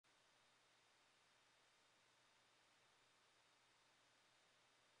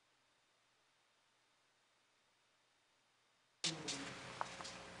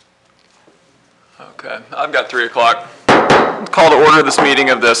Okay, I've got 3 o'clock. Call to order this meeting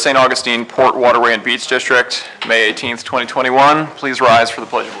of the St. Augustine Port Waterway and Beach District, May 18th, 2021. Please rise for the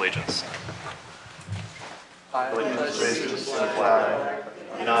Pledge of Allegiance. Allegiance to the flag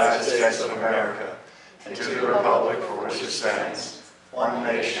of the United States of America and to the republic for which it stands, one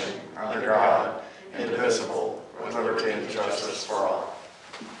nation, under God, indivisible, with liberty and justice for all.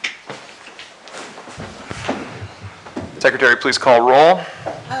 Secretary, please call roll.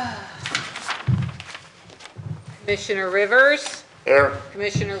 Commissioner Rivers. Here.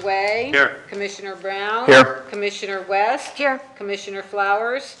 Commissioner Way. Here. Commissioner Brown. Here. Commissioner West. Here. Commissioner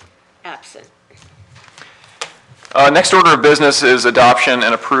Flowers. Absent. Next order of business is adoption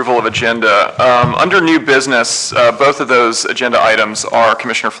and approval of agenda. Under new business, both of those agenda items are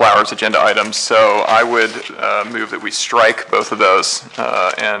Commissioner Flowers' agenda items, so I would move that we strike both of those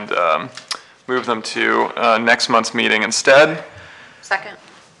and move them to next month's meeting instead. Second.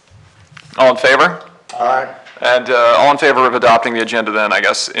 All in favor? Aye. And all in favor of adopting the agenda then, I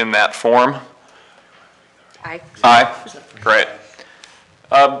guess, in that form? Aye. Aye. Great.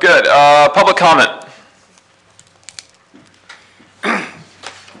 Good. Public comment.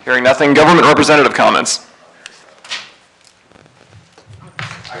 Hearing nothing. Government representative comments.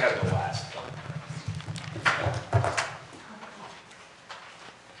 I gotta go last.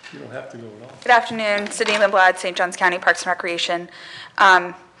 You don't have to go at all. Good afternoon, Cindy Lindblad, St. Johns County Parks and Recreation.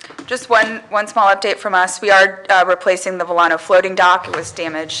 Just one small update from us. We are replacing the Volano floating dock. It was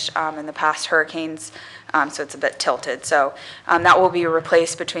damaged in the past hurricanes, so it's a bit tilted. So that will be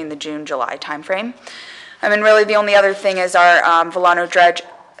replaced between the June-July timeframe. And really the only other thing is our Volano dredge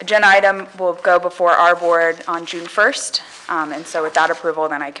agenda item will go before our board on June 1st. And so with that approval,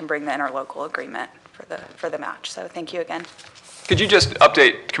 then I can bring the interlocal agreement for the match. So thank you again. Could you just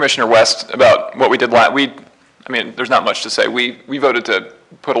update Commissioner West about what we did last? I mean, there's not much to say. We voted to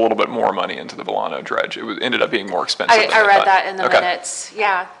put a little bit more money into the Volano dredge. It ended up being more expensive. I read that in the Okay. minutes.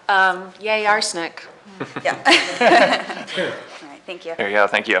 Yeah. Yay, arsenic. Yeah. All right, thank you. There you go.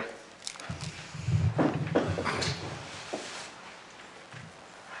 Thank you.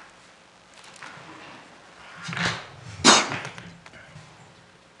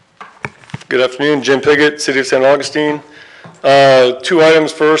 Good afternoon, Jim Piggott, City of St. Augustine. 2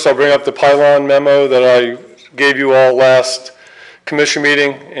 items first. I'll bring up the pylon memo that I gave you all last commission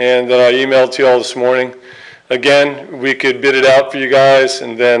meeting and that I emailed to you all this morning. Again, we could bid it out for you guys,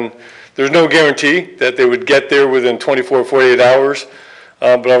 and then there's no guarantee that they would get there within 24 or 48 hours.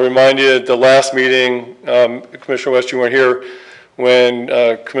 But I'll remind you at the last meeting, Commissioner West, you weren't here, when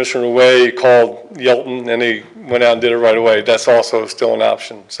Commissioner Way called Yelton and he went out and did it right away. That's also still an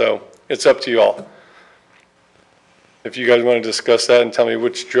option. So it's up to you all. If you guys want to discuss that and tell me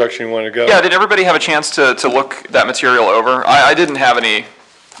which direction you want to go. Yeah, did everybody have a chance to look that material over? I didn't have any,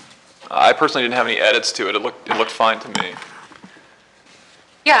 I personally didn't have any edits to it. It looked fine to me.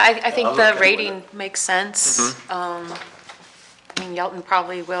 Yeah, I think the rating makes sense. I mean, Yelton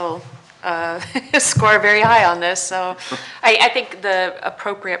probably will score very high on this, so I think the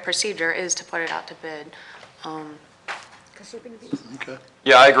appropriate procedure is to put it out to bid. Okay.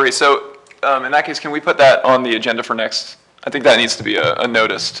 Yeah, I agree. So in that case, can we put that on the agenda for next? I think that needs to be a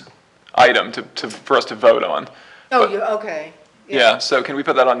noticed item for us to vote on. Oh, But- okay. Yeah, so can we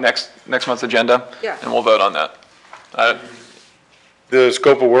put that on next month's agenda? Yeah. And we'll vote on that. The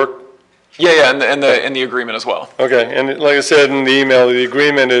scope of work? Yeah, and the agreement as well. Okay, and like I said in the email, the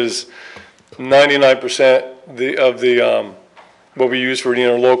agreement is 99% of the what we use for the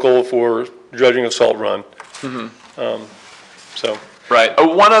interlocal for dredging of Salt Run. So. Right.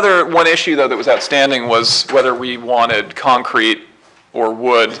 One issue though that was outstanding was whether we wanted concrete or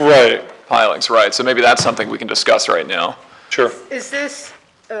wood Right, pilings, right? So maybe that's something we can discuss right now. sure. Is this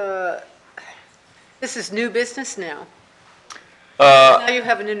is new business now? Now you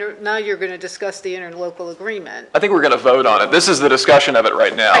have now you're going to discuss the interlocal agreement. I think we're going to vote on it. This is the discussion of it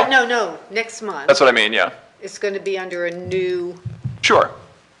right now. No, next month. That's what I mean, yeah. It's going to be under a new, Sure.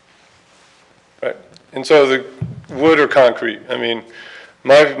 Right, and so the wood or concrete, I mean,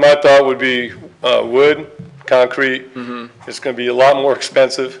 my thought would be wood, concrete. It's going to be a lot more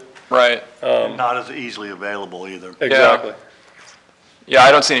expensive. Right. Not as easily available either. Exactly. Yeah,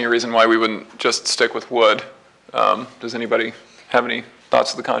 I don't see any reason why we wouldn't just stick with wood. Does anybody have any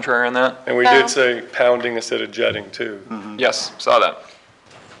thoughts to the contrary on that? And we did say pounding instead of jetting too. Yes, saw that.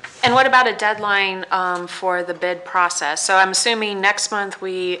 And what about a deadline for the bid process? So I'm assuming next month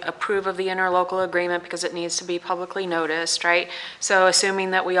we approve of the interlocal agreement because it needs to be publicly noticed, right? So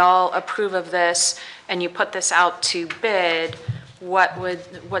assuming that we all approve of this and you put this out to bid,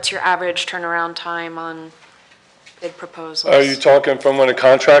 what's your average turnaround time on bid proposals. Are you talking from when a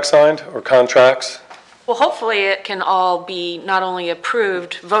contract signed or contracts? Well, hopefully it can all be not only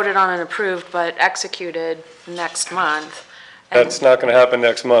approved, voted on and approved, but executed next month. And- That's not going to happen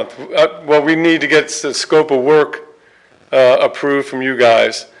next month. Well, we need to get the scope of work approved from you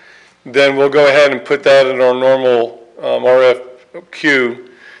guys. Then we'll go ahead and put that in our normal RFQ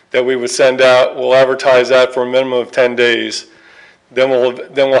that we would send out. We'll advertise that for a minimum of 10 days. Then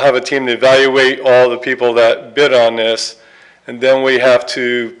we'll have a team to evaluate all the people that bid on this. And then we have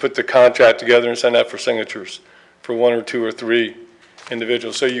to put the contract together and send that for signatures for 1 or 2 or 3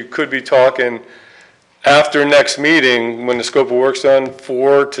 individuals. So you could be talking after next meeting, when the scope of work's done,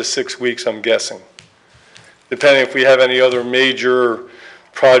 4 to 6 weeks, I'm guessing. Depending if we have any other major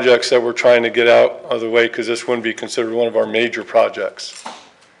projects that we're trying to get out of the way, because this wouldn't be considered one of our major projects.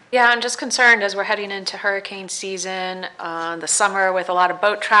 Yeah, I'm just concerned as we're heading into hurricane season, the summer with a lot of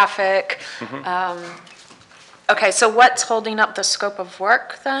boat traffic. Okay, so what's holding up the scope of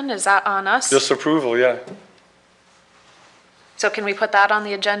work then? Is that on us? Just approval, yeah. So can we put that on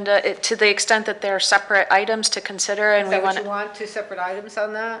the agenda to the extent that they're separate items to consider and Is we that what want? you want, 2 separate items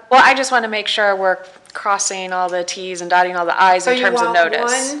on that? Well, I just want to make sure we're crossing all the Ts and dotting all the Is in terms of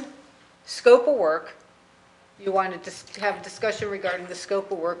notice. So you want one scope of work, you want to have a discussion regarding the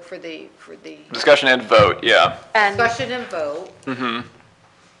scope of work for the Discussion and vote, yeah. And discussion and vote.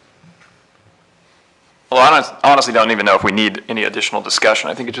 Well, I honestly don't even know if we need any additional discussion.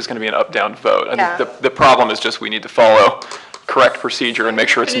 I think it's just going to be an up-down vote. I Yeah. think the problem is just we need to follow correct procedure and make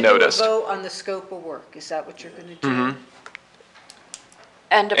sure it's You're gonna do a noticed. vote on the scope of work, is that what you're going to do?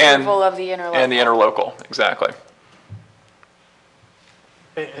 and approval of the interlocal. And the interlocal, exactly.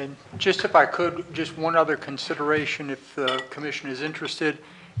 And just if I could, just one other consideration, if the commission is interested,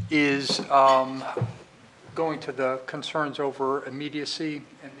 is going to the concerns over immediacy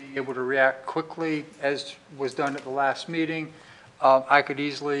and being able to react quickly, as was done at the last meeting. I could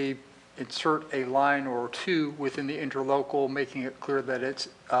easily insert a line or 2 within the interlocal, making it clear that it's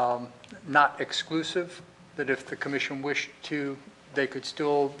not exclusive, that if the commission wished to, they could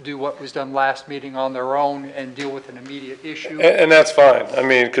still do what was done last meeting on their own and deal with an immediate issue. And that's fine. I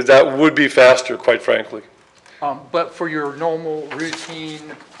mean, because that would be faster, quite frankly. But for your normal, routine,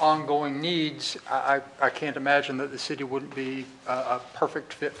 ongoing needs, I can't imagine that the city wouldn't be a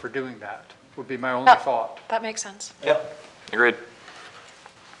perfect fit for doing that, would be my only thought. That makes sense. Agreed.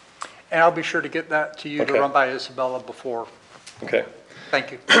 And I'll be sure to get that to you to Okay. run by Isabella before. Okay.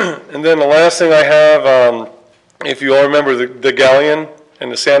 Thank you. And then the last thing I have, if you all remember the Galleon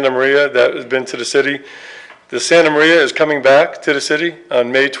and the Santa Maria that has been to the city, the Santa Maria is coming back to the city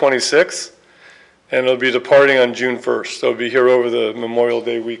on May 26th, and it'll be departing on June 1st. So it'll be here over the Memorial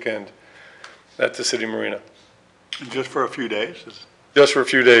Day weekend at the city marina. Just for a few days? Just for a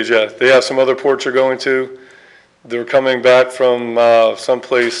few days, yeah. They have some other ports they're going to. They're coming back from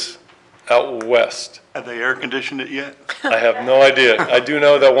someplace out west. Have they air conditioned it yet? I have no idea. I do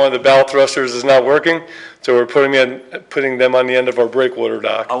know that one of the bow thrusters is not working, so we're putting them on the end of our breakwater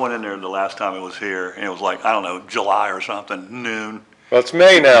dock. I went in there the last time it was here, and it was like, I don't know, July or something, noon. Well, it's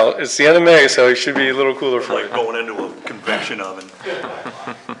May now. It's the end of May, so it should be a little cooler It's for you. like going into a convention oven.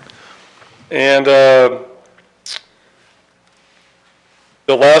 And the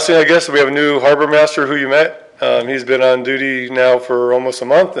last thing, I guess, we have a new harbor master who you met. He's been on duty now for almost a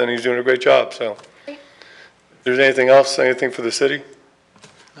month, and he's doing a great job, so. If there's anything else, anything for the city?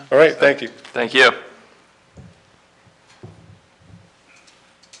 All right, thank you. Thank you.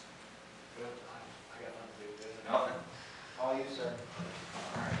 All you, sir.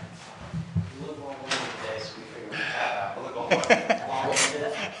 All right. You look long-winded today, so we figured we'd cut out. Look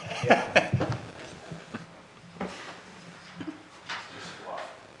long-winded? Yeah.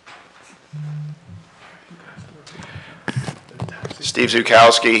 Steve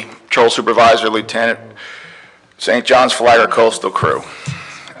Zukowski, Patrol Supervisor, Lieutenant, St. John's Flagger Coastal Crew.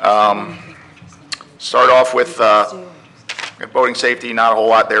 Start off with boating safety, not a whole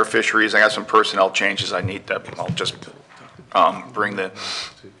lot there. Fisheries, I got some personnel changes I need to, I'll just bring the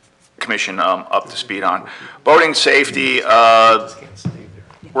commission up to speed on. Boating safety,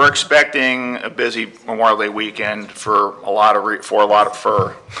 we're expecting a busy Memorial Day weekend for a lot of reasons.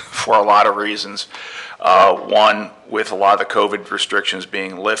 One, with a lot of the COVID restrictions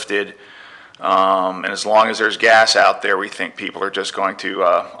being lifted, and as long as there's gas out there, we think people are just going to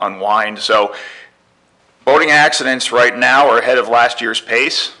unwind. So boating accidents right now are ahead of last year's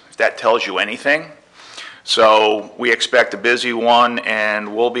pace, if that tells you anything. So we expect a busy one,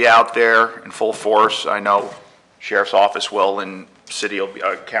 and we'll be out there in full force. I know Sheriff's Office will, and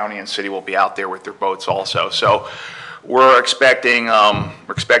county and city will be out there with their boats also. So we're expecting a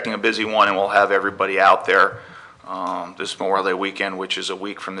busy one, and we'll have everybody out there this Memorial Day weekend, which is a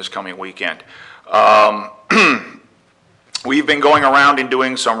week from this coming weekend. We've been going around and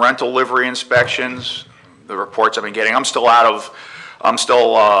doing some rental livery inspections. The reports I've been getting, I'm still out of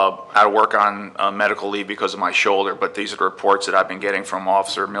work on medical leave because of my shoulder, but these are the reports that I've been getting from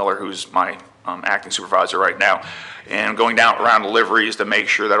Officer Miller, who's my acting supervisor right now, and going down around the liveries to make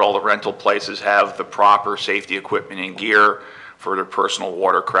sure that all the rental places have the proper safety equipment and gear for their personal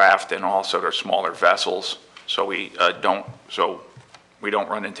watercraft and also their smaller vessels, so we don't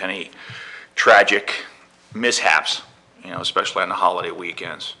run into any tragic mishaps, especially on the holiday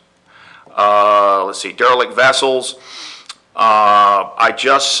weekends. Let's see, derelict vessels. I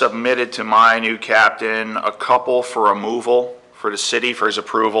just submitted to my new captain a couple for removal for the city, for his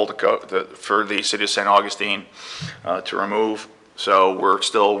approval for the city of St. Augustine to remove. So we're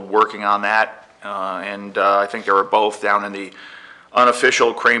still working on that. And I think they were both down in the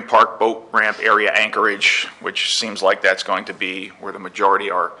unofficial Crane Park boat ramp area, Anchorage, which seems like that's going to be where the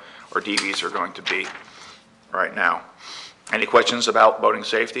majority our DVs are going to be right now. Any questions about boating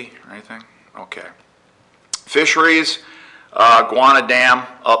safety or anything? Okay. Fisheries, Guana Dam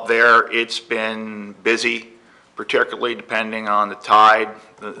up there, it's been busy, particularly depending on the tide,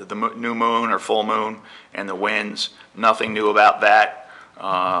 the new moon or full moon, and the winds. Nothing new about that.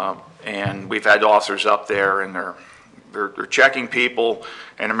 And we've had officers up there, and they're checking people,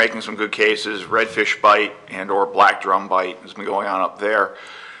 and they're making some good cases. Redfish bite and or black drum bite has been going on up there.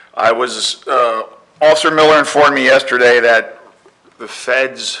 Officer Miller informed me yesterday that the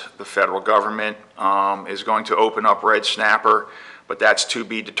federal government, is going to open up red snapper, but that's to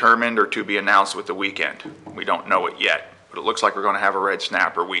be determined or to be announced with the weekend. We don't know it yet, but it looks like we're going to have a red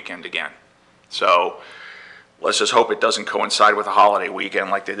snapper weekend again. So let's just hope it doesn't coincide with a holiday weekend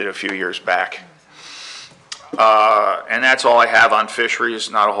like they did a few years back. And that's all I have on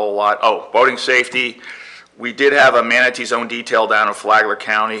fisheries, not a whole lot. Oh, boating safety. We did have a manatee zone detail down in Flagler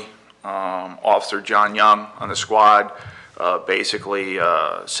County. Officer John Young on the squad basically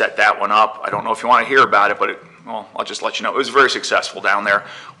set that one up. I don't know if you want to hear about it, but I'll just let you know. It was very successful down there.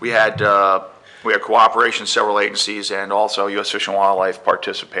 We had cooperation, several agencies, and also U.S. Fish and Wildlife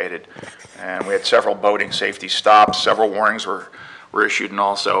participated. And we had several boating safety stops, several warnings were issued, and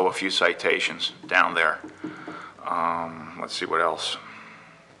also a few citations down there. Let's see what else.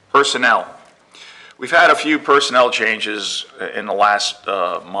 Personnel. We've had a few personnel changes in the last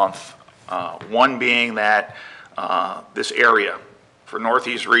month. One being that this area, for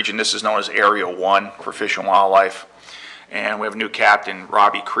Northeast Region, this is known as Area 1 for Fish and Wildlife. And we have a new captain,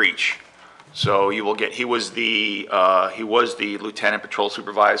 Robbie Creech. So you will get, he was the Lieutenant Patrol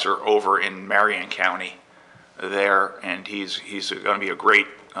Supervisor over in Marion County there, and he's going to be a great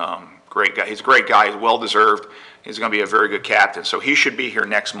guy. He's a great guy, he's well-deserved. He's going to be a very good captain. So he should be here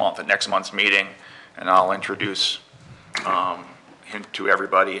next month, at next month's meeting, and I'll introduce him to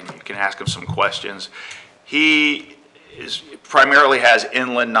everybody, and you can ask him some questions. He primarily has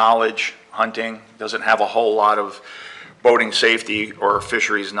inland knowledge, hunting, doesn't have a whole lot of boating safety or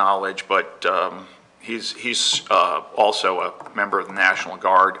fisheries knowledge, but he's also a member of the National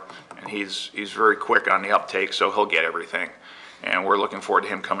Guard, and he's very quick on the uptake, so he'll get everything. And we're looking forward to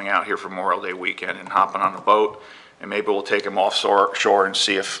him coming out here for Memorial Day weekend and hopping on the boat, and maybe we'll take him offshore and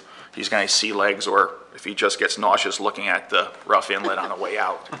see if he's got any sea legs or if he just gets nauseous looking at the rough inlet on the way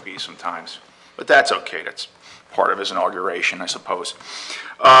out. It could be sometimes. But that's okay. That's part of his inauguration, I suppose.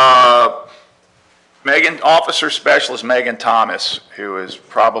 Officer Specialist Megan Thomas, who is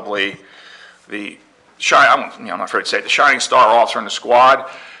probably I'm not afraid to say it, the shining star officer in the squad.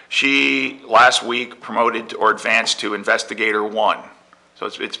 She last week promoted or advanced to Investigator 1. So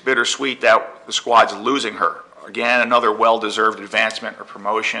it's bittersweet that the squad's losing her. Again, another well-deserved advancement or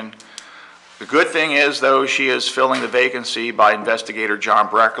promotion. The good thing is, though, she is filling the vacancy by Investigator John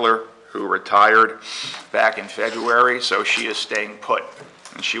Breckler, who retired back in February, so she is staying put,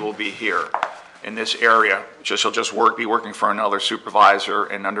 and she will be here in this area. She'll just be working for another supervisor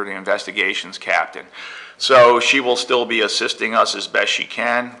and under the investigations captain. So she will still be assisting us as best she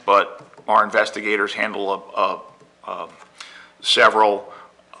can, but our investigators handle several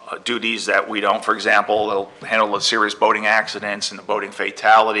duties that we don't. For example, they'll handle the serious boating accidents and the boating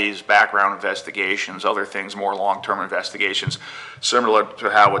fatalities, background investigations, other things, more long-term investigations, similar to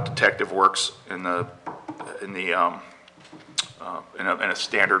how a detective works in a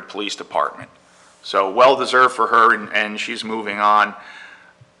standard police department. So well-deserved for her, and she's moving on.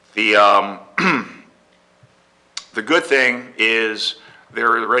 The good thing is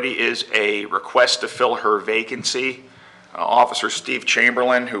there already is a request to fill her vacancy. Officer Steve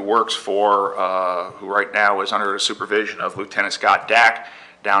Chamberlain, who works for, who right now is under the supervision of Lieutenant Scott Dack,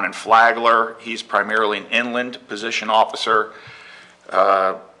 down in Flagler. He's primarily an inland position officer.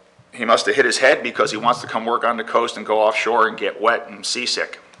 He must have hit his head because he wants to come work on the coast and go offshore and get wet and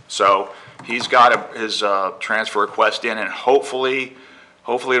seasick. So he's got his transfer request in, and hopefully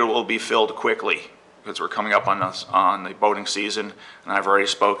it will be filled quickly because we're coming up on the boating season, and I've already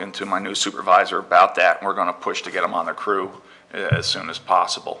spoken to my new supervisor about that, and we're going to push to get him on the crew as soon as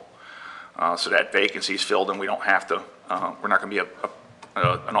possible. So that vacancy is filled and we don't have to, we're not going to be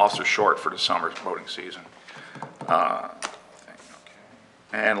an officer short for the summer boating season.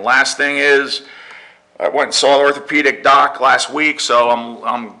 And last thing is, I went and saw the orthopedic doc last week, so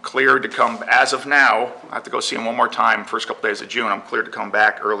I'm cleared to come, as of now, I have to go see him one more time, first couple days of June, I'm cleared to come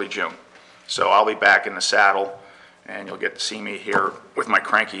back early June. So I'll be back in the saddle, and you'll get to see me here with my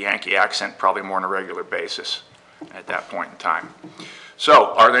cranky Yankee accent probably more on a regular basis at that point in time.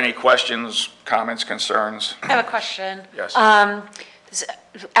 So, are there any questions, comments, concerns? I have a question. Yes.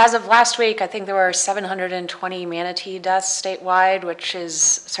 As of last week, I think there were 720 manatee deaths statewide, which is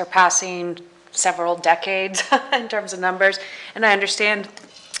surpassing several decades in terms of numbers. And I understand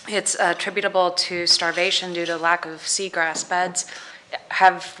it's attributable to starvation due to lack of seagrass beds.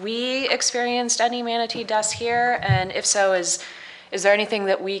 Have we experienced any manatee deaths here? And if so, is there anything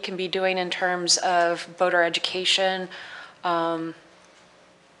that we can be doing in terms of boater education?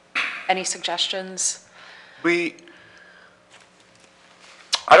 Any suggestions?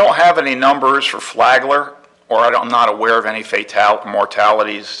 I don't have any numbers for Flagler, or I'm not aware of any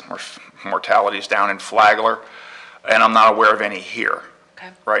mortalities down in Flagler, and I'm not aware of any here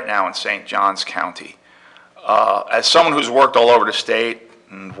right now in St. Johns County. As someone who's worked all over the state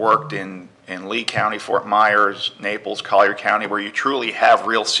and worked in Lee County, Fort Myers, Naples, Collier County, where you truly have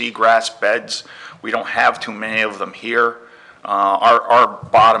real seagrass beds, we don't have too many of them here. Our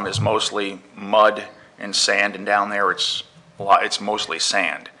bottom is mostly mud and sand, and down there it's mostly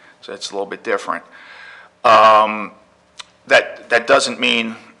sand, so it's a little bit different. That doesn't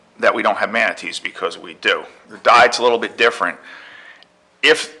mean that we don't have manatees, because we do. The diet's a little bit different.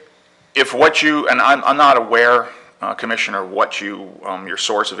 If what you, and I'm not aware, Commissioner, what your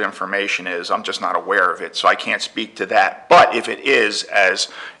source of information is, I'm just not aware of it, so I can't speak to that. But if it is, as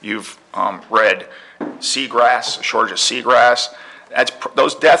you've read, seagrass, a shortage of seagrass,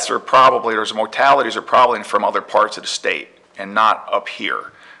 those deaths are probably, those mortalities are probably from other parts of the state and not up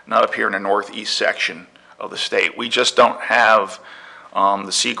here in the northeast section of the state. We just don't have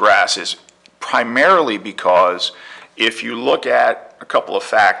the seagrasses, primarily because if you look at a couple of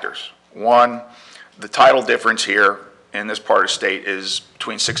factors. One, the tidal difference here in this part of the state is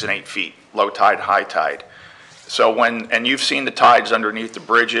between 6 and 8 feet, low tide, high tide. So and you've seen the tides underneath the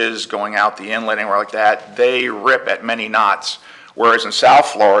bridges going out the inlet anywhere like that, they rip at many knots, whereas in South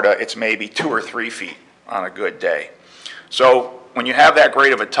Florida, it's maybe 2 or 3 feet on a good day. So when you have that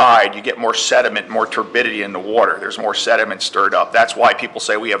great of a tide, you get more sediment, more turbidity in the water. There's more sediment stirred up. That's why people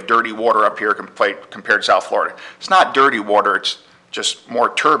say we have dirty water up here compared to South Florida. It's not dirty water, it's just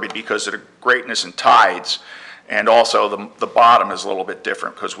more turbid because of the greatness in tides. And also the bottom is a little bit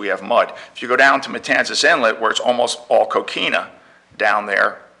different because we have mud. If you go down to Matanzas Inlet, where it's almost all coquina down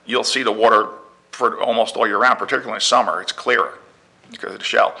there, you'll see the water for almost all year round, particularly in summer. It's clearer because of the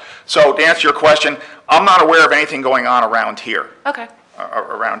shell. So to answer your question, I'm not aware of anything going on around here. Okay.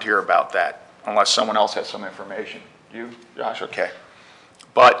 Around here about that, unless someone else has some information. You, Josh? Okay.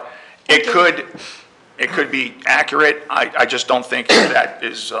 But it could be accurate. I just don't think that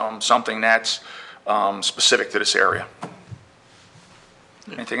is something that's specific to this area.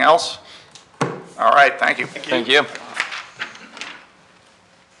 Anything else? All right, thank you. Thank you.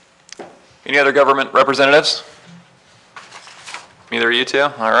 Any other government representatives? Neither of you two?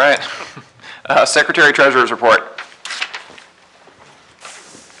 All right. Secretary Treasurer's report.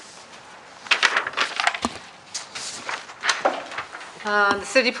 The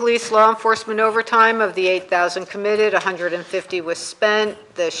city police law enforcement overtime, of the 8,000 committed, 150 was spent.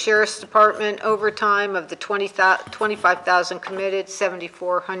 The sheriff's department overtime, of the 25,000 committed,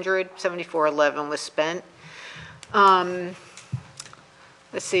 7,411 was spent. Let's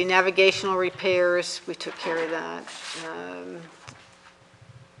see, navigational repairs, we took care of that.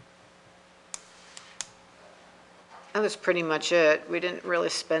 That was pretty much it. We didn't really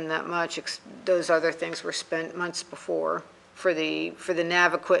spend that much. Those other things were spent months before for the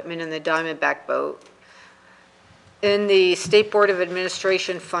nav equipment and the Diamondback boat. In the State Board of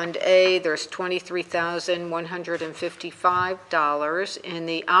Administration Fund A, there's $23,155. In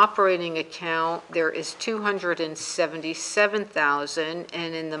the operating account, there is $277,000,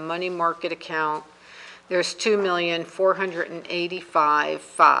 and in the money market account, there's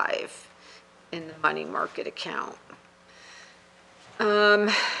 $2,485,500 in the money market account.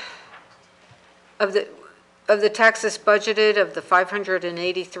 Of the taxes budgeted, of the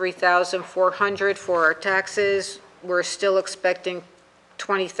 583,400 for our taxes, we're still expecting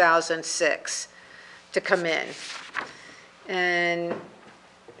 20,006 to come in. And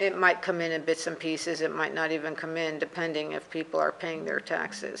it might come in bits and pieces, it might not even come in, depending if people are paying their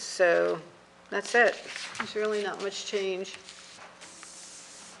taxes. So that's it. There's really not much change.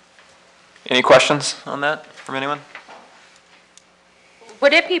 Any questions on that from anyone?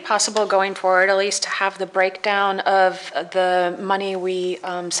 Would it be possible going forward, at least, to have the breakdown of the money we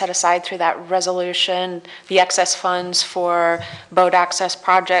set aside through that resolution, the excess funds for boat access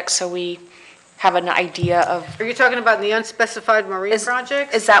projects, so we have an idea of? Are you talking about the unspecified marine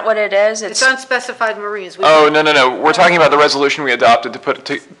projects? Is that what it is? It's unspecified marines. Oh, no. We're talking about the resolution we adopted to put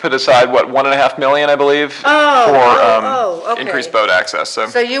aside, what, 1.5 million, I believe? For okay. increased boat access,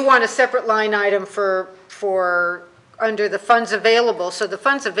 So you want a separate line item for under the funds available. So the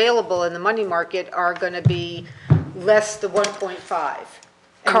funds available in the money market are going to be less the 1.5.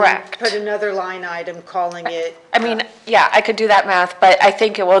 Correct. Put another line item calling it. I mean, yeah, I could do that math, but I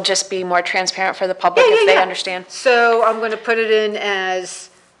think it will just be more transparent for the public if they understand. So I'm going to put it in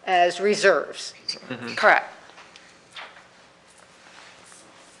as reserves. Correct.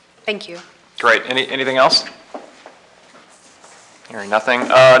 Thank you. Great. Anything else? Hearing nothing.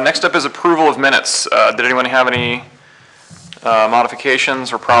 Next up is approval of minutes. Did anyone have any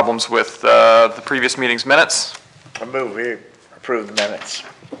modifications or problems with the previous meeting's minutes? I move we approve the minutes.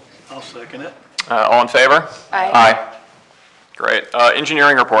 I'll second it. All in favor? Aye. Aye. Great.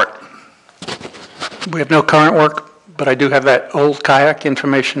 Engineering report. We have no current work, but I do have that old kayak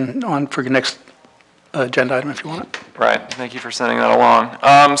information on for your next agenda item if you want it. Right. Thank you for sending that along.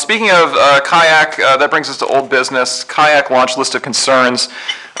 Speaking of kayak, that brings us to old business. Kayak launch list of concerns.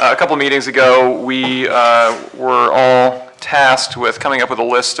 A couple meetings ago, we were all tasked with coming up with a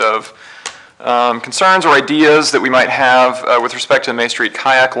list of concerns or ideas that we might have with respect to the May Street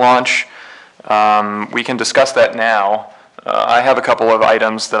kayak launch. We can discuss that now. I have a couple of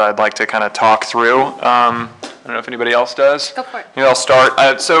items that I'd like to kind of talk through. I don't know if anybody else does. Go for it. Maybe I'll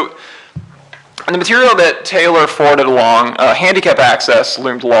start. So in the material that Taylor forwarded along, handicap access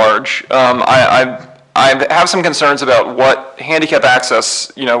loomed large. I have some concerns about what handicap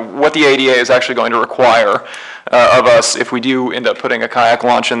access, what the ADA is actually going to require of us if we do end up putting a kayak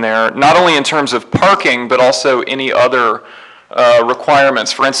launch in there, not only in terms of parking, but also any other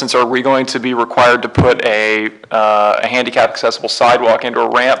requirements. For instance, are we going to be required to put a handicap accessible sidewalk and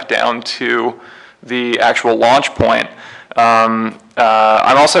or ramp down to the actual launch point?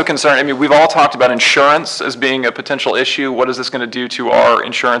 I'm also concerned, we've all talked about insurance as being a potential issue. What is this going to do to our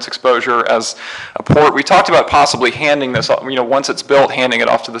insurance exposure as a port? We talked about possibly handing this, once it's built, handing it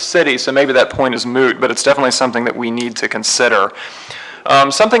off to the city, so maybe that point is moot, but it's definitely something that we need to consider.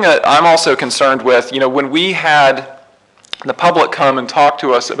 Something that I'm also concerned with, when we had the public come and talk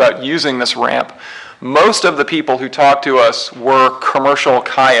to us about using this ramp, most of the people who talked to us were commercial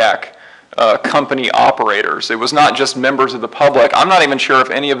kayak company operators. It was not just members of the public. I'm not even sure if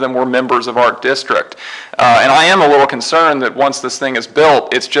any of them were members of our district. And I am a little concerned that once this thing is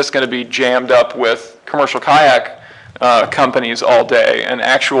built, it's just going to be jammed up with commercial kayak companies all day, and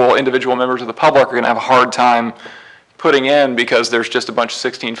actual individual members of the public are going to have a hard time putting in because there's just a bunch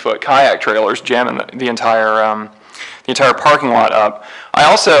of 16-foot kayak trailers jamming the entire parking lot up. I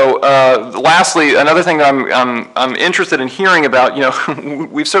also, lastly, another thing that I'm interested in hearing about,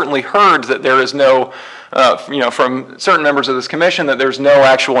 we've certainly heard that there is no, from certain members of this commission that there's no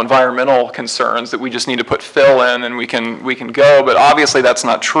actual environmental concerns, that we just need to put fill in and we can go, but obviously that's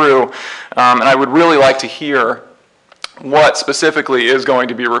not true. And I would really like to hear what specifically is going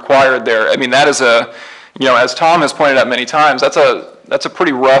to be required there. That is as Tom has pointed out many times, that's a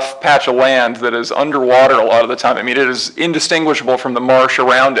pretty rough patch of land that is underwater a lot of the time. It is indistinguishable from the marsh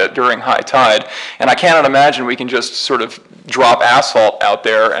around it during high tide. And I cannot imagine we can just sort of drop asphalt out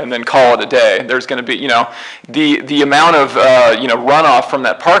there and then call it a day. There's going to be, the amount of, runoff from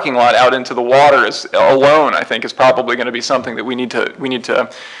that parking lot out into the water is alone, I think, is probably going to be something that we need to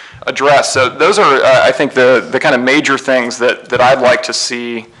address. So those are, I think, the kind of major things that I'd like to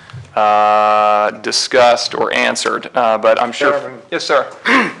see discussed or answered, but I'm sure. Chairman. Yes, sir.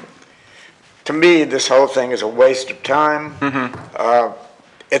 To me, this whole thing is a waste of time.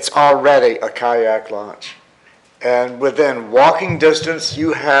 It's already a kayak launch. And within walking distance,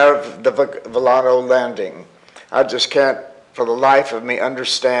 you have the Volano landing. I just can't, for the life of me,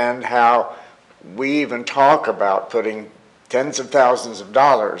 understand how we even talk about putting tens of thousands of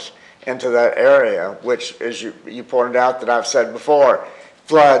dollars into that area, which, as you pointed out, that I've said before,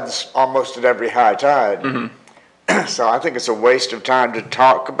 floods almost at every high tide. So I think it's a waste of time to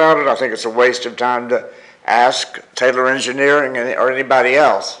talk about it. I think it's a waste of time to ask Taylor Engineering or anybody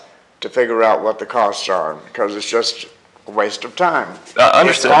else to figure out what the costs are, because it's just a waste of time.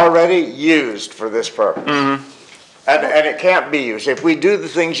 Understood. It's already used for this purpose. And it can't be used. If we do the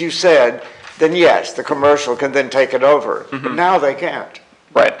things you said, then yes, the commercial can then take it over. But now they can't.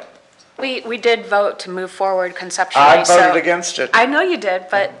 Right. We did vote to move forward conceptually, I so. voted against it. I know you did,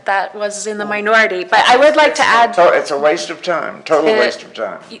 but that was in the minority. But I would like to add. It's a waste of time, total waste of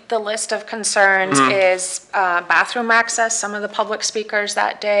time. The list of concerns is bathroom access. Some of the public speakers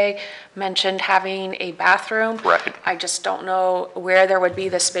that day mentioned having a bathroom. Right. I just don't know where there would be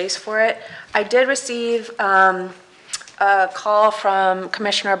the space for it. I did receive a call from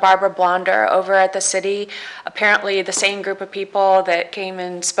Commissioner Barbara Blonder over at the city. Apparently, the same group of people that came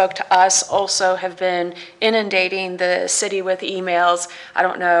and spoke to us also have been inundating the city with emails. I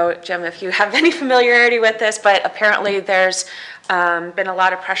don't know, Jim, if you have any familiarity with this, but apparently there's been a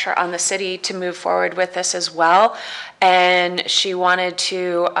lot of pressure on the city to move forward with this as well. And she wanted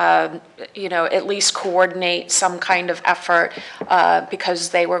to, at least coordinate some kind of effort because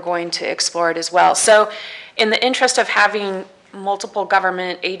they were going to explore it as well. So in the interest of having multiple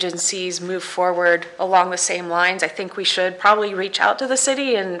government agencies move forward along the same lines, I think we should probably reach out to the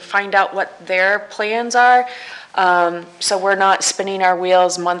city and find out what their plans are. So we're not spinning our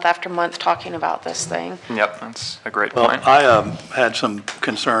wheels month after month talking about this thing. Yep, that's a great Well, point. I had some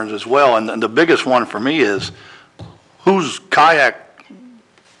concerns as well, and the biggest one for me is, whose kayak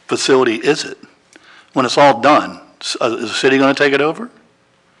facility is it? When it's all done, is the city going to take it over?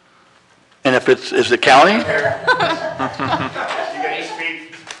 And if is the county? Is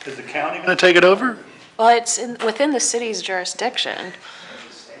the county going to take it over? Well, it's within the city's jurisdiction.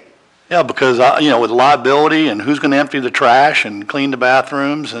 Yeah, because, with liability and who's going to empty the trash and clean the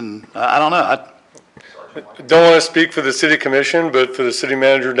bathrooms, and I don't know. Don't want to speak for the city commission, but for the city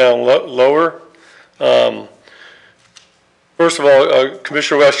manager down lower. First of all,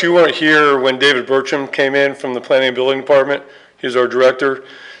 Commissioner West, you weren't here when David Bertram came in from the Planning and Building Department. He's our director,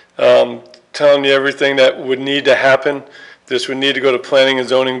 telling you everything that would need to happen. This would need to go to Planning and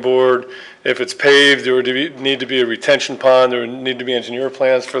Zoning Board. If it's paved, there would need to be a retention pond. There would need to be engineer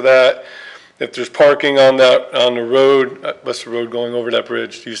plans for that. If there's parking on the road, what's the road going over that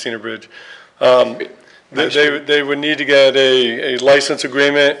bridge? You've seen a bridge. They would need to get a license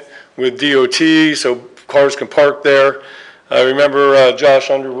agreement with DOT so cars can park there. I remember Josh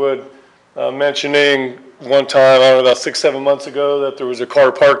Underwood mentioning one time, I don't know, about 6-7 months ago, that there was a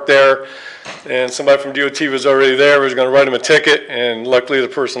car parked there, and somebody from DOT was already there, was going to write him a ticket, and luckily the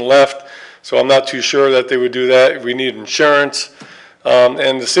person left. So I'm not too sure that they would do that. We need insurance,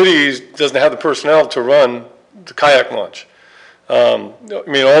 and the city doesn't have the personnel to run the kayak launch. All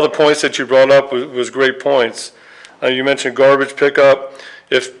the points that you brought up was great points. You mentioned garbage pickup.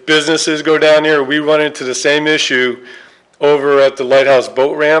 If businesses go down here, we run into the same issue over at the Lighthouse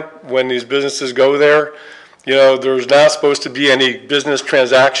Boat Ramp when these businesses go there. There's not supposed to be any business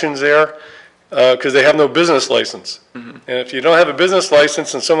transactions there because they have no business license. And if you don't have a business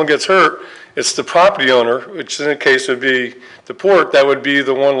license and someone gets hurt, it's the property owner, which in this case would be the port, that would be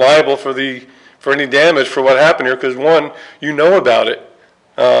the one liable for any damage for what happened here, because one, you know about it.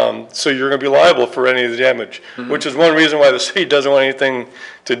 So you're going to be liable for any of the damage, which is one reason why the city doesn't want anything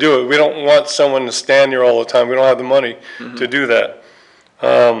to do it. We don't want someone to stand there all the time. We don't have the money to do that.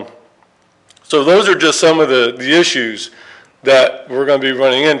 So those are just some of the issues that we're going to be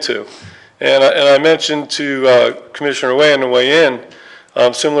running into. And I mentioned to Commissioner Way on the way in,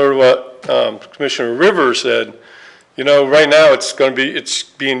 similar to what Commissioner Rivers said, right now it's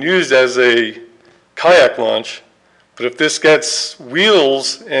being used as a kayak launch. But if this gets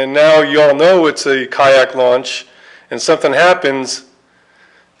wheels, and now you all know it's a kayak launch, and something happens,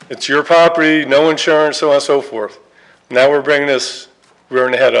 it's your property, no insurance, so on and so forth. Now we're bringing this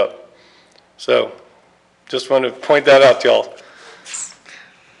rearing the head up. So just want to point that out to y'all.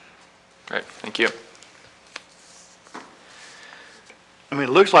 Great, thank you. It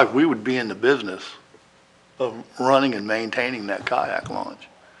looks like we would be in the business of running and maintaining that kayak launch.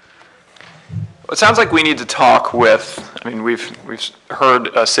 It sounds like we need to talk with, we've heard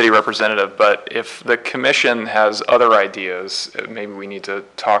a city representative, but if the commission has other ideas, maybe we need to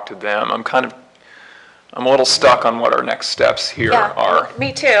talk to them. I'm a little stuck on what our next steps here are.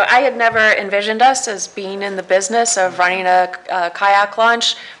 Me too. I had never envisioned us as being in the business of running a kayak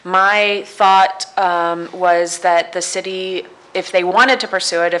launch. My thought was that the city, if they wanted to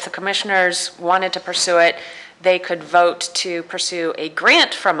pursue it, if the commissioners wanted to pursue it, they could vote to pursue a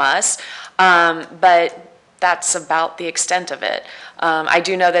grant from us. But that's about the extent of it. I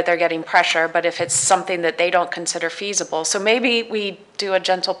do know that they're getting pressure, but if it's something that they don't consider feasible, so maybe we do a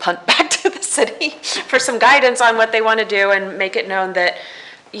gentle punt back to the city for some guidance on what they want to do and make it known that,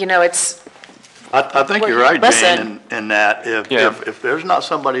 it's. I think you're right, Listen. Jane, in that if there's not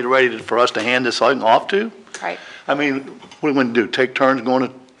somebody ready for us to hand this thing off to, Right, I mean, what are we going to do, take turns going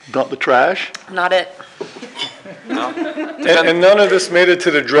to dump the trash? not it. And none of this made it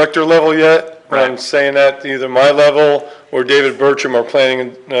to the director level yet. I'm saying that either my level or David Bertram, our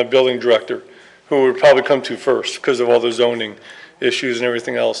planning and building director, who would probably come to first because of all the zoning issues and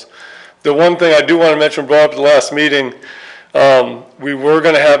everything else. The one thing I do want to mention, brought up at the last meeting, we were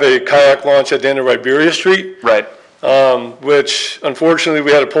going to have a kayak launch at the end of Iberia Street. Right. Which unfortunately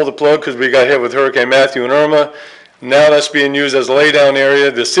we had to pull the plug because we got hit with Hurricane Matthew and Irma. Now that's being used as a laydown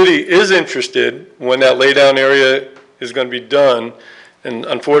area. The city is interested when that laydown area is going to be done, and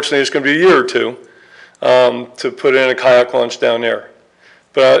unfortunately it's going to be a year or two, to put in a kayak launch down there.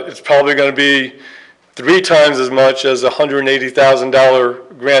 But it's probably going to be 3 times as much as the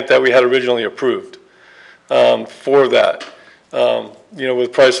 $180,000 grant that we had originally approved for that.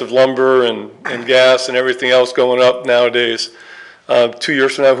 With price of lumber and gas and everything else going up nowadays, 2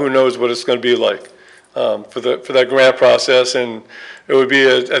 years from now, who knows what it's going to be like for that grant process. And it would be,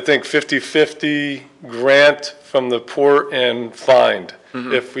 I think, 50-50 grant from the port and fined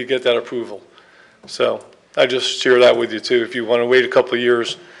if we get that approval. So I just share that with you too. If you want to wait a couple of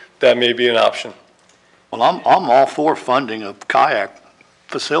years, that may be an option. Well, I'm all for funding a kayak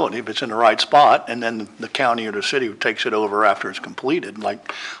facility if it's in the right spot, and then the county or the city takes it over after it's completed.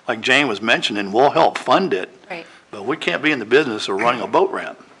 Like Jane was mentioning, we'll help fund it. Right. But we can't be in the business of running a boat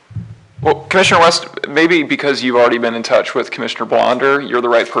ramp. Well, Commissioner West, maybe because you've already been in touch with Commissioner Blonder, you're the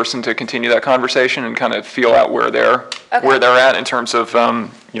right person to continue that conversation and kind of feel out where they're at in terms of,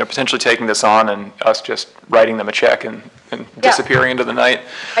 potentially taking this on and us just writing them a check and disappearing into the night.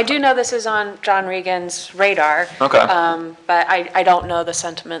 I do know this is on John Regan's radar. Okay. But I don't know the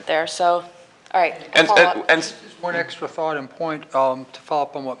sentiment there, so, all right. follow up. And Just one extra thought and point to follow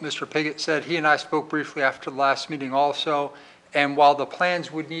up on what Mr. Piggott said. He and I spoke briefly after the last meeting also, and while the plans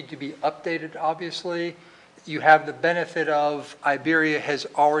would need to be updated, obviously, you have the benefit of Iberia has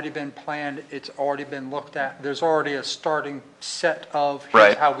already been planned, it's already been looked at. There's already a starting set of here's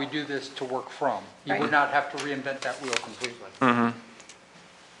Right. how we do this to work from. You would Right. not have to reinvent that wheel completely.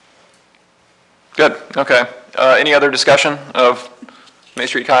 good, okay. Any other discussion of May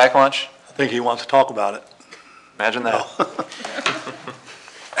Street Kayak Launch? I think he wants to talk about it. Imagine that.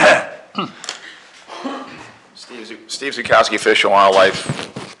 Steve Zukowski, Fish and Wildlife.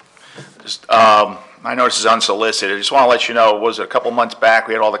 I know this is unsolicited. I just want to let you know, it was a couple months back,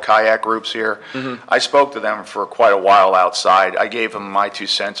 we had all the kayak groups here. I spoke to them for quite a while outside. I gave them my 2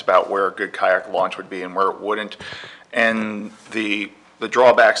 cents about where a good kayak launch would be and where it wouldn't. And the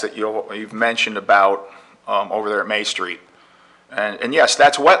drawbacks that you've mentioned about over there at May Street. And yes,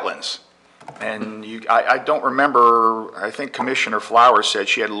 that's wetlands. And I don't remember, I think Commissioner Flowers said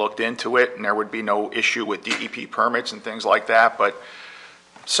she had looked into it and there would be no issue with DEP permits and things like that, but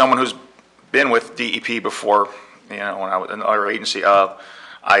someone who's been with DEP before, when I was in another agency,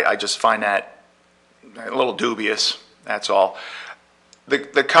 I just find that a little dubious, that's all. The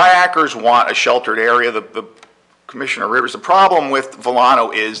kayakers want a sheltered area, the Commissioner Rivers, the problem with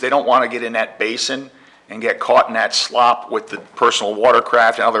Volano is they don't want to get in that basin and get caught in that slop with the personal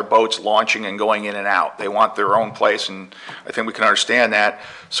watercraft and other boats launching and going in and out. They want their own place, and I think we can understand that.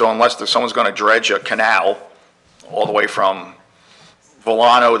 So unless someone's going to dredge a canal all the way from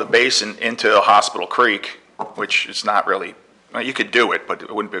Volano, the basin, into Hospital Creek, which is not really, you could do it, but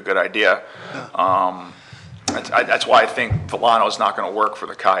it wouldn't be a good idea. That's why I think Volano is not going to work for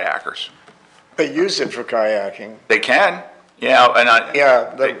the kayakers. They use it for kayaking. They can, yeah, and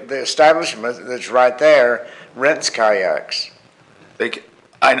Yeah, the establishment that's right there rents kayaks.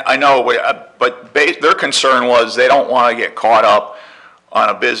 I know, but their concern was they don't want to get caught up on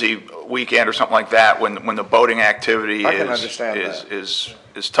a busy weekend or something like that when the boating activity I can understand is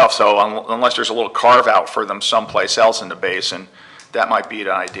tough. So unless there's a little carve out for them someplace else in the basin, that might be an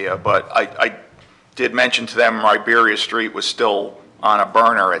idea. But I did mention to them Iberia Street was still on a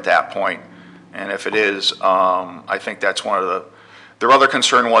burner at that point. And if it is, I think that's one of their other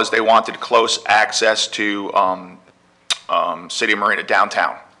concern was they wanted close access to City of Marina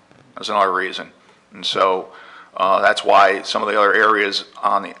downtown. That's another reason. And so that's why some of the other areas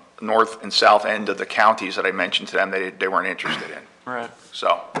on the north and south end of the counties that I mentioned to them, they weren't interested in. Right.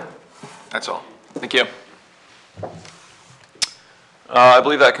 So that's all. Thank you. I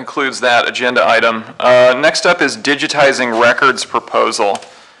believe that concludes that agenda item. Next up is digitizing records proposal.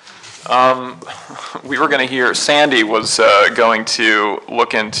 We were going to hear, Sandy was going to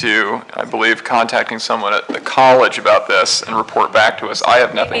look into, I believe, contacting someone at the college about this and report back to us. I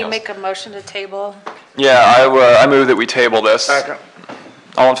have nothing Maybe else. make a motion to table. Yeah, I move that we table this.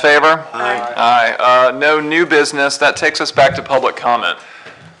 All in favor? Aye. Aye. No new business. That takes us back to public comment.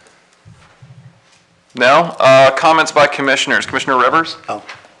 No? Comments by commissioners. Commissioner Rivers? Oh.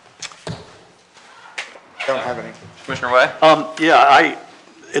 Don't have any. Commissioner Way? Yeah,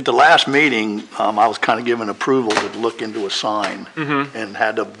 at the last meeting, I was kind of given approval to look into a sign and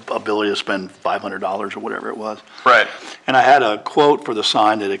had the ability to spend $500 or whatever it was. Right. And I had a quote for the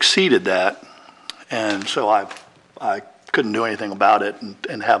sign that exceeded that, and so I couldn't do anything about it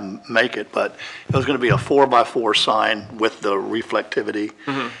and have them make it, but it was going to be a 4x4 sign with the reflectivity.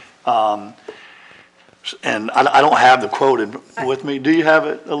 And I don't have the quote with me. Do you have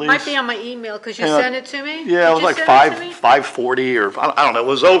it, Elise? Might be on my email, because you Yeah. sent it to me? Yeah, it was Did you like send it to me? 540 or, I don't know, it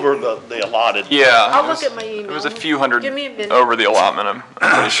was over the allotted. Yeah. I'll it look was- at my email. It was a few hundred Give me a minute. over the allotment, I'm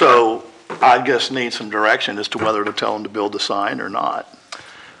pretty sure. So I just need some direction as to whether to tell them to build the sign or not.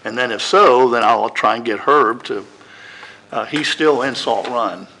 And then if so, then I'll try and get Herb to, he's still in Salt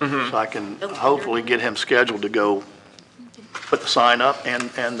Run. So I can hopefully get him scheduled to go put the sign up and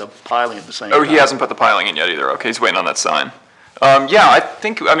the piling at the same time. Oh, he hasn't put the piling in yet either. Okay, he's waiting on that sign. Yeah,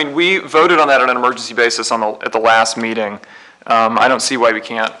 I mean, we voted on that on an emergency basis at the last meeting. I don't see why we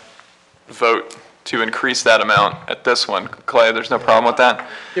can't vote to increase that amount at this one. Clay, there's no problem with that?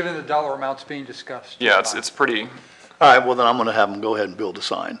 Given the dollar amounts being discussed. Yeah, it's pretty, All right, well, then I'm going to have him go ahead and build the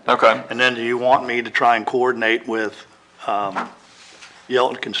sign. okay. And then do you want me to try and coordinate with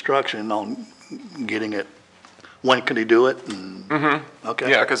Yelton Construction on getting it? When can he do it? Okay.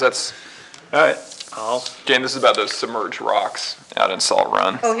 Yeah, because that's, All right. Jane, this is about those submerged rocks out in Salt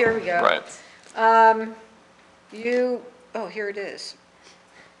Run. Oh, here we go. Right. Oh, here it is.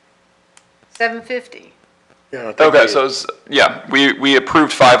 750. Yeah, I think Okay, they- so, yeah, we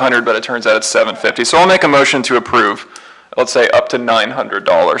approved 500, but it turns out it's 750. So I'll make a motion to approve, let's say up to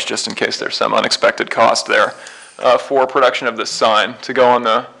 $900, just in case there's some unexpected cost there, for production of this sign to go on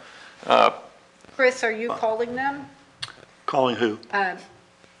the, Chris, are you calling them? Calling who?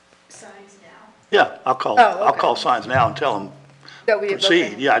 Signs now. Yeah, I'll call, Oh, I'll okay. call Signs now and tell them That we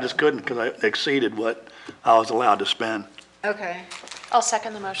proceed. Yeah, I just couldn't because I exceeded what I was allowed to spend. Okay. I'll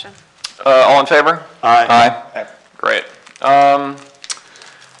second the motion. all in favor? Aye. Aye. Great.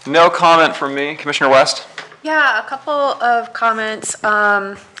 No comment from me. Commissioner West? Yeah, a couple of comments.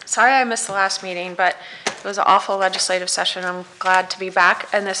 Sorry I missed the last meeting, but it was an awful legislative session. I'm glad to be back,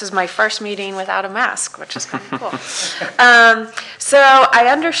 and this is my first meeting without a mask, which is kind of cool. So I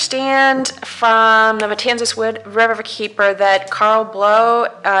understand from the Matanzas Riverkeeper that Carl Blow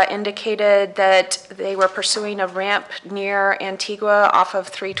indicated that they were pursuing a ramp near Antigua off of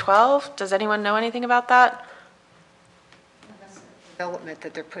 312. Does anyone know anything about that? Development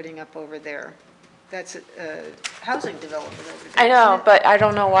that they're putting up over there. That's a housing development over there. I know, isn't it? but I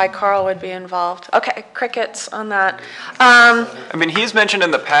don't know why Carl would be involved. Okay, crickets on that. I mean, he's mentioned in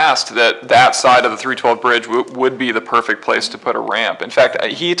the past that that side of the 312 bridge would be the perfect place to put a ramp. In fact,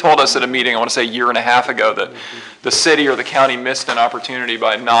 he told us at a meeting, I want to say a year and a half ago, that the city or the county missed an opportunity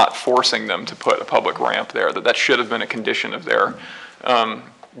by not forcing them to put a public ramp there, that should have been a condition of their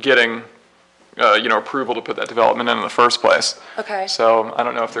getting approval to put that development in the first place. Okay. So I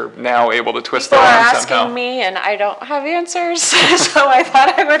don't know if they're now able to twist People their are arm somehow. asking me, and I don't have answers, so I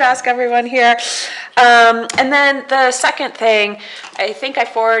thought I would ask everyone here. And then the second thing, I think I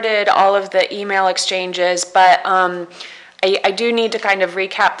forwarded all of the email exchanges, but I do need to kind of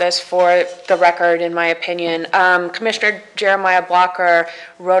recap this for the record, in my opinion. Commissioner Jeremiah Blocker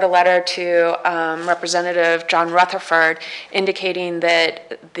wrote a letter to Representative John Rutherford indicating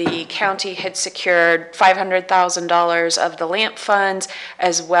that the county had secured $500,000 of the LAMP funds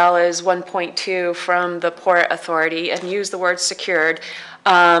as well as 1.2 from the Port Authority, and used the word secured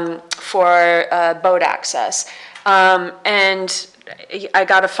for boat access. And I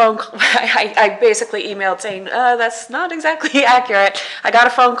got a phone call, I basically emailed saying, that's not exactly accurate. I got a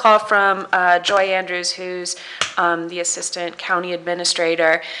phone call from Joy Andrews, who's the Assistant County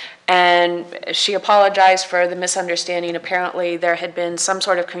Administrator, and she apologized for the misunderstanding. Apparently, there had been some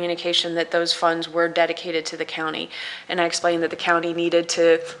sort of communication that those funds were dedicated to the county, and I explained that the county needed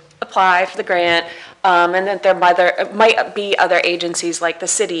to apply for the grant, and that there might be other agencies like the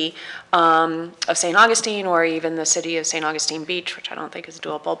city of St. Augustine or even the city of St. Augustine Beach, which I don't think is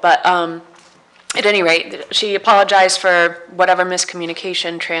doable, but at any rate, she apologized for whatever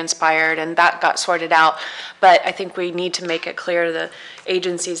miscommunication transpired, and that got sorted out. But I think we need to make it clear to the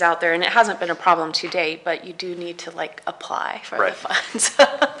agencies out there, and it hasn't been a problem to date, but you do need to like apply for the funds.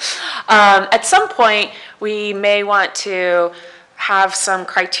 At some point, we may want to have some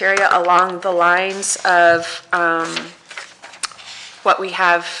criteria along the lines of what we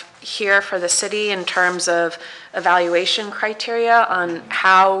have here for the city in terms of evaluation criteria on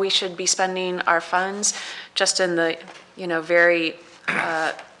how we should be spending our funds, just in the, very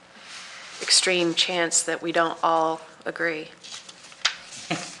extreme chance that we don't all agree.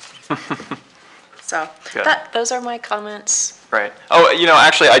 So those are my comments. Right. Oh,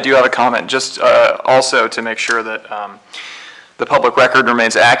 actually, I do have a comment, just also to make sure that the public record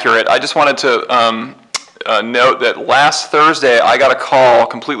remains accurate. I just wanted to note that last Thursday, I got a call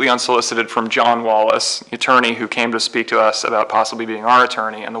completely unsolicited from John Wallace, the attorney who came to speak to us about possibly being our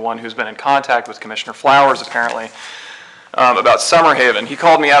attorney and the one who's been in contact with Commissioner Flowers, apparently, about Summerhaven. He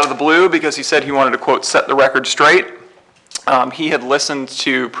called me out of the blue because he said he wanted to, quote, set the record straight. He had listened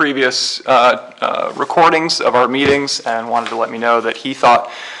to previous recordings of our meetings and wanted to let me know that he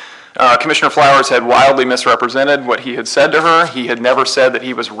thought Commissioner Flowers had wildly misrepresented what he had said to her. He had never said that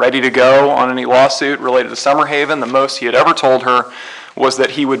he was ready to go on any lawsuit related to Summerhaven. The most he had ever told her was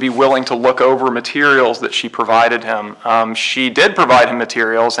that he would be willing to look over materials that she provided him. She did provide him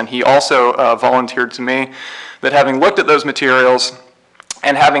materials, and he also volunteered to me that having looked at those materials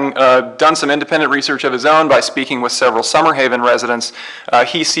and having done some independent research of his own by speaking with several Summerhaven residents,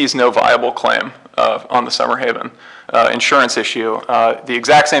 he sees no viable claim on the Summerhaven insurance issue. The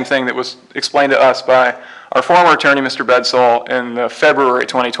exact same thing that was explained to us by our former attorney, Mr. Bedsole, in the February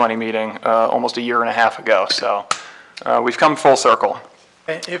 2020 meeting almost a year and a half ago. So we've come full circle.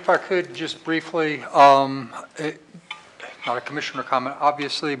 If I could just briefly, not a commissioner comment,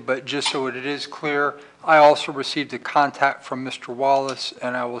 obviously, but just so it is clear, I also received a contact from Mr. Wallace,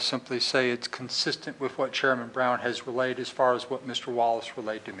 and I will simply say it's consistent with what Chairman Brown has relayed as far as what Mr. Wallace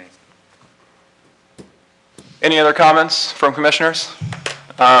relayed to me. Any other comments from commissioners?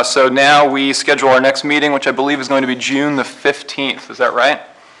 So now we schedule our next meeting, which I believe is going to be June the 15th. Is that right?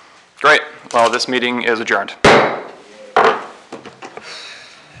 Great. Well, this meeting is adjourned.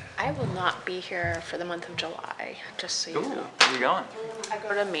 I will not be here for the month of July, just so you know. Where are you going? I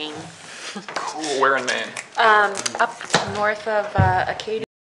go to Maine. Cool. Where in Maine? Up north of Acadia.